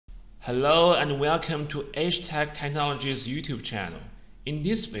Hello and welcome to HTech Technologies YouTube channel. In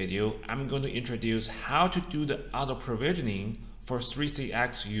this video, I'm going to introduce how to do the auto provisioning for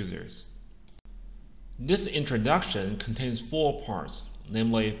 3CX users. This introduction contains 4 parts,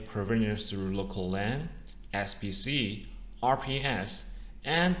 namely provisioning through Local LAN, SBC, RPS,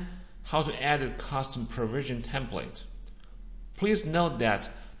 and how to add a custom provision template. Please note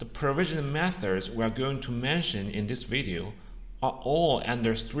that the provisioning methods we are going to mention in this video are all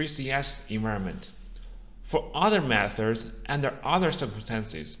under 3CS environment. For other methods under other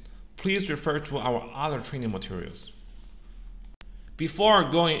circumstances, please refer to our other training materials. Before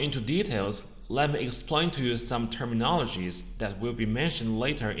going into details, let me explain to you some terminologies that will be mentioned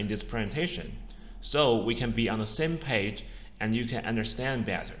later in this presentation, so we can be on the same page and you can understand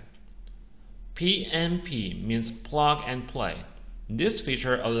better. PNP means plug and play. This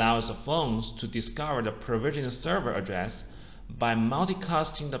feature allows the phones to discover the provisioning server address by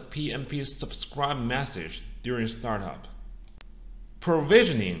multicasting the PNP subscribe message during startup.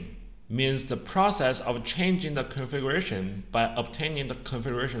 Provisioning means the process of changing the configuration by obtaining the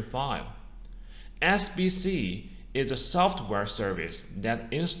configuration file. SBC is a software service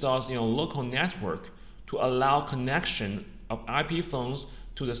that installs in a local network to allow connection of IP phones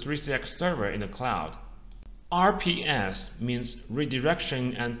to the 3CX server in the cloud. RPS means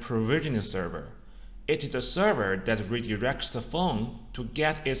redirection and provisioning server. It is a server that redirects the phone to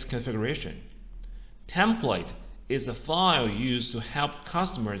get its configuration. Template is a file used to help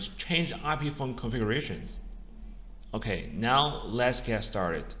customers change IP phone configurations. Okay, now let's get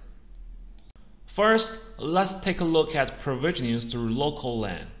started. First, let's take a look at provisioning through Local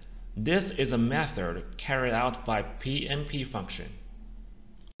LAN. This is a method carried out by PNP function.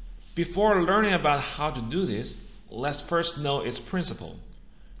 Before learning about how to do this, let's first know its principle.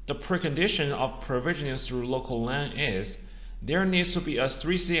 The precondition of provisioning through Local LAN is there needs to be a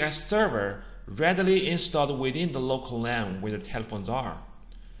 3CX server readily installed within the local LAN where the telephones are.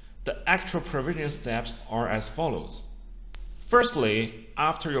 The actual provisioning steps are as follows. Firstly,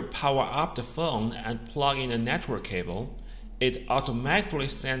 after you power up the phone and plug in a network cable, it automatically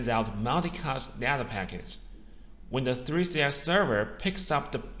sends out multicast data packets. When the 3CX server picks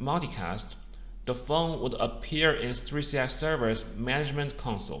up the multicast, the phone would appear in 3CX server's management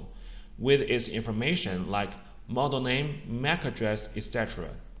console with its information like model name, MAC address, etc.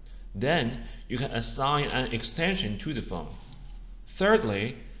 Then you can assign an extension to the phone.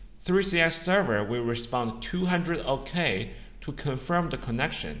 Thirdly, 3CX server will respond 200 OK to confirm the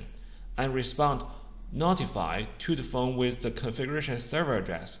connection and respond notify to the phone with the configuration server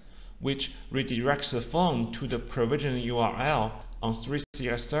address, which redirects the phone to the provisioning URL on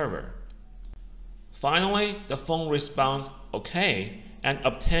 3CX server. Finally, the phone responds OK and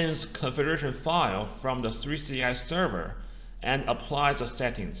obtains configuration file from the 3CX server and applies the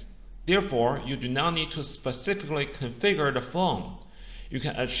settings. Therefore, you do not need to specifically configure the phone. You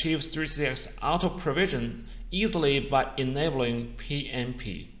can achieve 3CX auto provision easily by enabling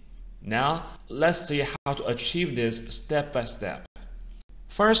PNP. Now, let's see how to achieve this step by step.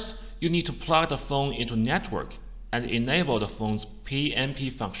 First, you need to plug the phone into network and enable the phone's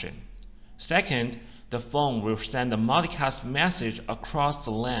PNP function. Second, the phone will send a multicast message across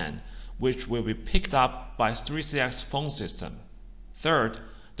the LAN, which will be picked up by 3CX phone system. Third,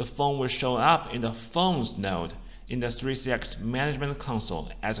 the phone will show up in the Phones node in the 3CX management console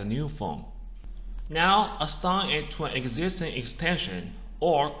as a new phone. Now, assign it to an existing extension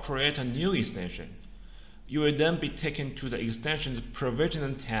or create a new extension. You will then be taken to the extension's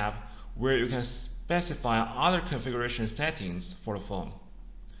provisioning tab where you can specify other configuration settings for the phone.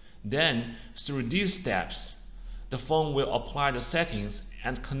 Then, through these steps, the phone will apply the settings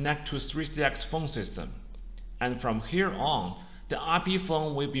and connect to 3CX phone system. And from here on, the IP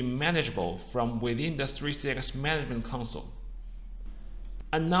phone will be manageable from within the 3CX management console.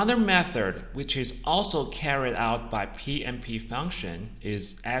 Another method which is also carried out by PNP function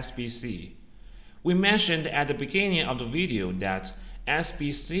is SBC. We mentioned at the beginning of the video that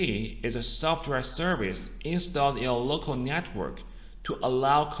SBC is a software service installed in a local network to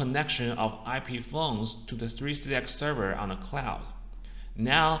allow connection of IP phones to the 3CX server on the cloud.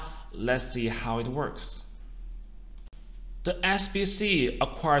 Now, let's see how it works. The SBC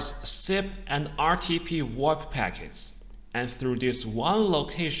acquires SIP and RTP VoIP packets, and through this one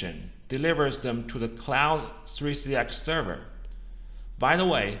location, delivers them to the cloud 3CX server. By the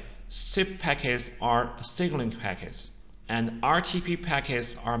way, SIP packets are signaling packets, and RTP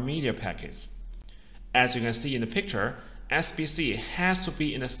packets are media packets. As you can see in the picture, SBC has to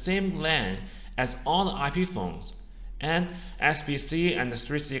be in the same LAN as all the IP phones, and SBC and the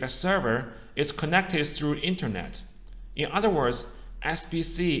 3CX server is connected through internet. In other words,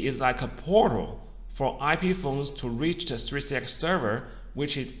 SBC is like a portal for IP phones to reach the 3CX server,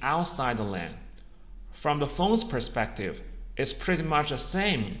 which is outside the LAN. From the phone's perspective, it's pretty much the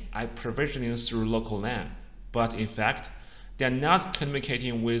same as provisioning through local LAN, but in fact, they're not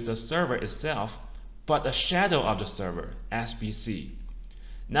communicating with the server itself, but the shadow of the server, SBC.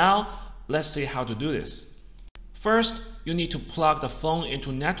 Now, let's see how to do this. First, you need to plug the phone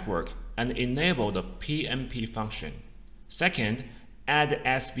into network and enable the PMP function. Second, add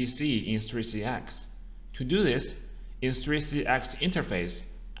SBC in 3CX. To do this, in 3CX interface,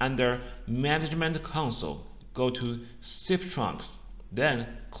 under Management Console, go to SIP trunks, then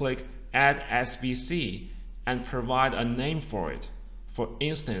click Add SBC and provide a name for it. For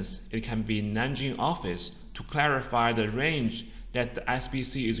instance, it can be Nanjing office to clarify the range that the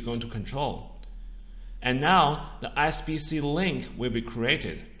SBC is going to control. And now the SBC link will be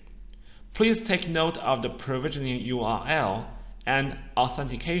created. Please take note of the provisioning URL and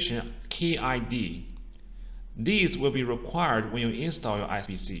authentication key ID. These will be required when you install your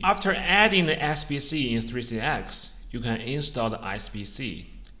SBC. After adding the SBC in 3CX, you can install the SBC.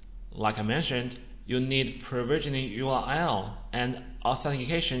 Like I mentioned, you need provisioning URL and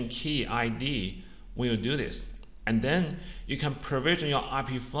authentication key ID when you do this. And then you can provision your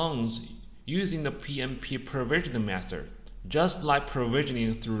IP phones using the PMP provisioning method, just like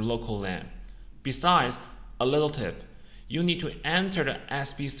provisioning through local LAN. Besides, a little tip, you need to enter the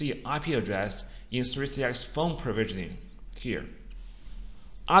SBC IP address in 3CX phone provisioning here.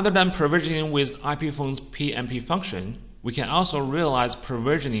 Other than provisioning with IP phone's PMP function, we can also realize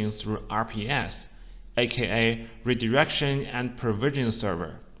provisioning through RPS, aka Redirection and Provisioning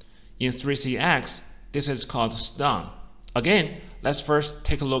Server. In 3CX, this is called stun. Again, let's first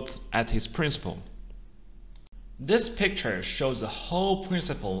take a look at its principle. This picture shows the whole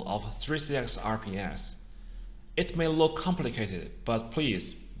principle of 3CX RPS. It may look complicated, but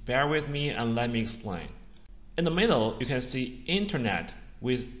please bear with me and let me explain. In the middle, you can see Internet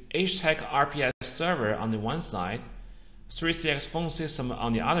with HTAG RPS server on the one side, 3CX phone system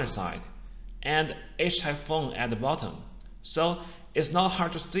on the other side, and HTAG phone at the bottom. So it's not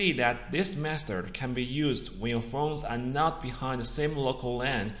hard to see that this method can be used when your phones are not behind the same local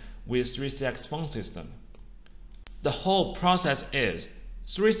LAN with 3CX phone system. The whole process is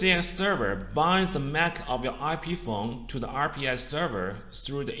 3CX server binds the MAC of your IP phone to the RPS server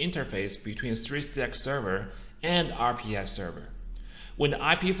through the interface between 3CX server and RPS server. When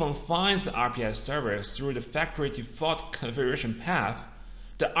the IP phone finds the RPS server through the factory default configuration path,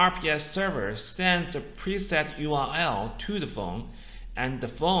 the RPS server sends the preset URL to the phone, and the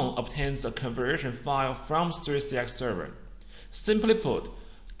phone obtains a configuration file from 3CX server. Simply put,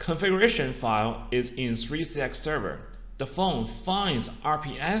 configuration file is in 3CX server. The phone finds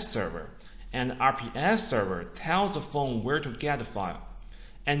RPS server, and RPS server tells the phone where to get the file.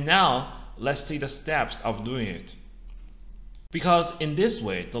 And now, let's see the steps of doing it. Because in this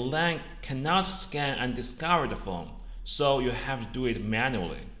way, the LAN cannot scan and discover the phone, so you have to do it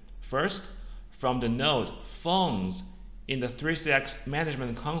manually. First, from the node Phones in the 3CX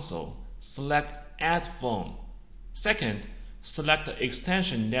Management Console, select Add Phone. Second, select the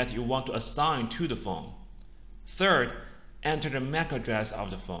extension that you want to assign to the phone. Third, enter the MAC address of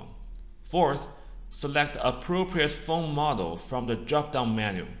the phone. Fourth, select the appropriate phone model from the drop-down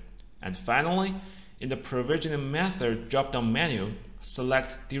menu. And finally, in the provisioning method drop-down menu,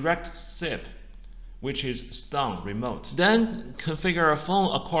 select Direct SIP, which is stun remote. Then configure a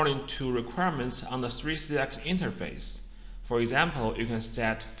phone according to requirements on the 3CX interface. For example, you can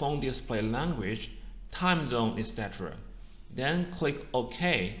set phone display language, time zone, etc. Then click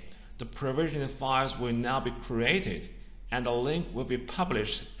OK. The provisioning files will now be created and the link will be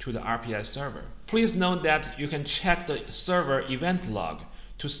published to the RPS server. Please note that you can check the server event log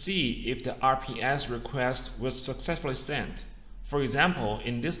to see if the RPS request was successfully sent. For example,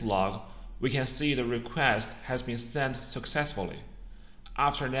 in this log, we can see the request has been sent successfully.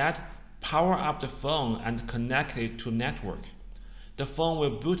 After that, power up the phone and connect it to network. The phone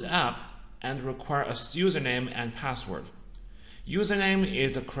will boot up and require a username and password. Username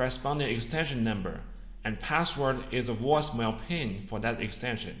is the corresponding extension number, and password is a voicemail pin for that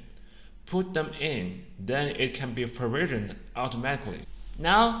extension. Put them in, then it can be provisioned automatically.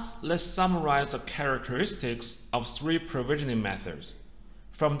 Now, let's summarize the characteristics of 3 provisioning methods.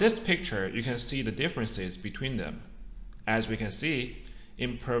 From this picture, you can see the differences between them. As we can see,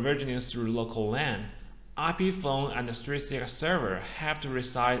 in provisioning through local LAN, IP phone and the 3CX server have to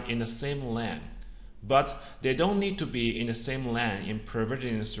reside in the same LAN, but they don't need to be in the same LAN in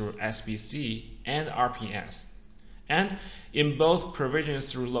provisioning through SBC and RPS. And in both provisioning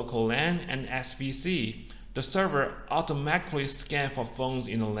through local LAN and SBC, The server automatically scans for phones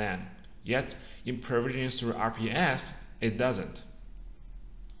in the LAN, yet in provisioning through RPS, it doesn't.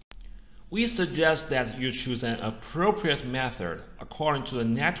 We suggest that you choose an appropriate method according to the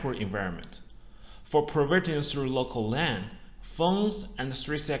network environment. For provisioning through local LAN, phones and the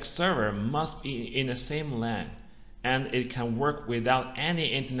 3CX server must be in the same LAN, and it can work without any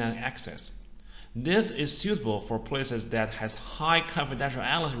internet access. This is suitable for places that has high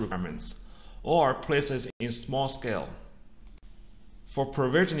confidentiality requirements or places in small scale. For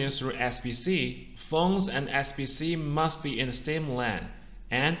provisioning through SBC, phones and SBC must be in the same LAN,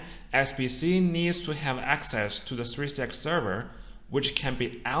 and SBC needs to have access to the 3CX server, which can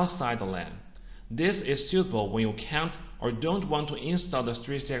be outside the LAN. This is suitable when you can't or don't want to install the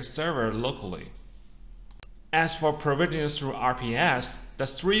 3CX server locally. As for provisioning through RPS, the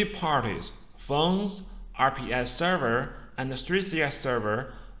three parties, phones, RPS server, and the 3CX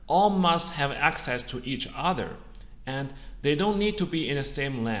server, all must have access to each other, and they don't need to be in the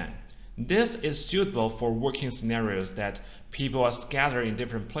same LAN. This is suitable for working scenarios that people are scattered in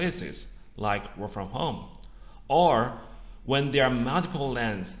different places, like work from home, or when there are multiple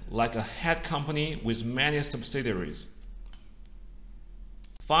LANs, like a head company with many subsidiaries.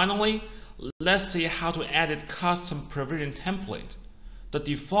 Finally, let's see how to edit custom provision template. The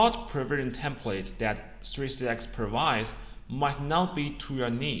default provision template that 3CX provides might not be to your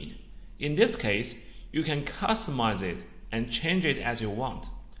need. In this case, you can customize it and change it as you want.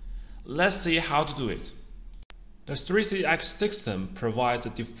 Let's see how to do it. The 3CX system provides the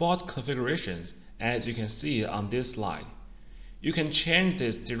default configurations, as you can see on this slide. You can change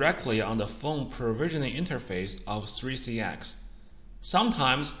this directly on the phone provisioning interface of 3CX.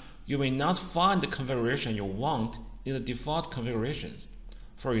 Sometimes you may not find the configuration you want in the default configurations.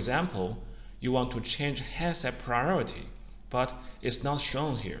 For example, you want to change handset priority, but it's not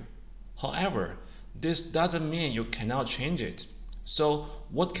shown here. However, this doesn't mean you cannot change it. So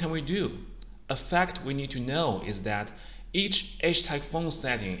what can we do? A fact we need to know is that each HTAG phone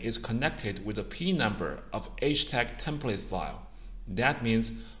setting is connected with the P number of HTAG template file. That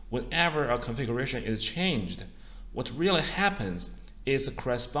means whenever a configuration is changed, what really happens is the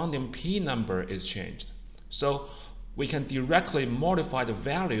corresponding P number is changed. So we can directly modify the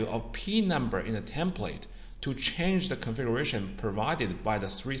value of P number in the template to change the configuration provided by the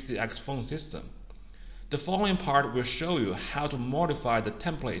 3CX phone system. The following part will show you how to modify the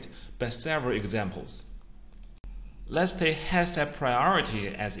template by several examples. Let's take handset priority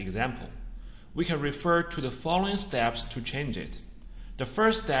as example. We can refer to the following steps to change it. The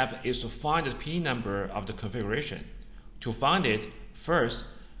first step is to find the P number of the configuration. To find it, first,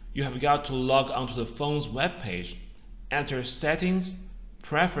 you have got to log onto the phone's web page, enter Settings,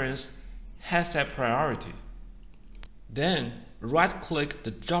 Preference, Handset Priority. Then, right-click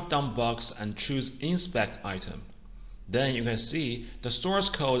the drop-down box and choose Inspect Item. Then you can see the source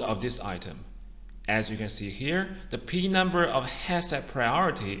code of this item. As you can see here, the P number of handset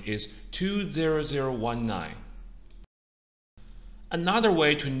priority is 20019. Another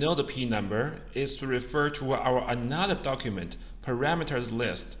way to know the P number is to refer to our another document, parameters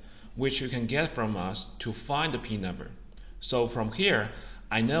list, which you can get from us to find the P number. So from here,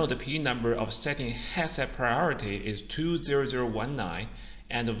 I know the P number of setting handset priority is 20019,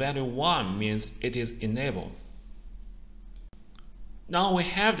 and the value 1 means it is enabled. Now we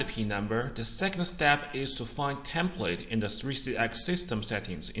have the P number, the second step is to find template in the 3CX system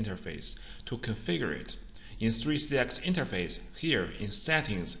settings interface to configure it. In 3CX interface, here in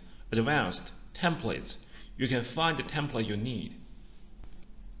Settings, Advanced, Templates, you can find the template you need.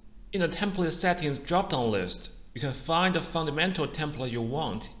 In the template settings drop-down list, you can find the fundamental template you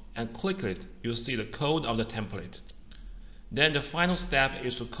want and click it, you'll see the code of the template. Then the final step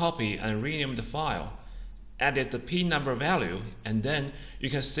is to copy and rename the file, edit the P number value, and then you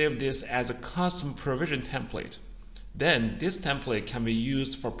can save this as a custom provision template. Then this template can be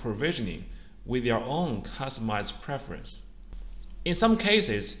used for provisioning with your own customized preference. In some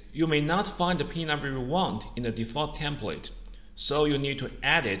cases, you may not find the P number you want in the default template, so you need to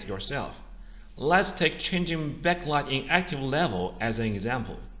add it yourself. Let's take changing backlight inactive level as an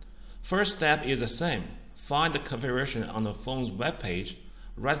example. First step is the same. Find the configuration on the phone's web page,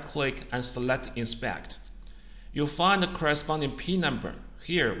 right-click and select Inspect. You'll find the corresponding P number.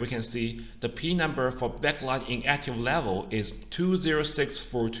 Here we can see the P number for backlight inactive level is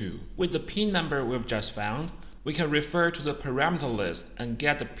 20642. With the P number we've just found, we can refer to the parameter list and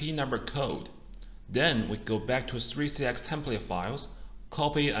get the P number code. Then we go back to 3CX template files,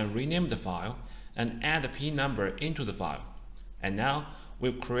 copy and rename the file, and add the P number into the file. And now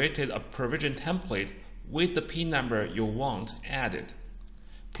we've created a provision template with the P number you want added.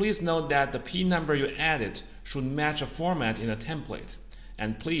 Please note that the P number you added should match a format in the template,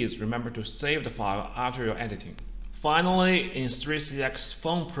 and please remember to save the file after your editing. Finally, in 3CX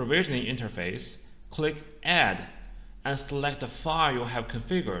phone provisioning interface, click Add and select the file you have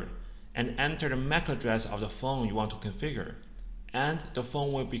configured and enter the MAC address of the phone you want to configure, and the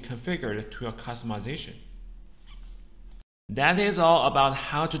phone will be configured to your customization. That is all about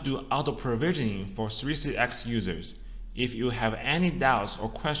how to do auto provisioning for 3CX users. If you have any doubts or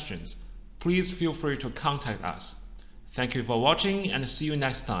questions, please feel free to contact us. Thank you for watching and see you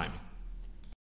next time.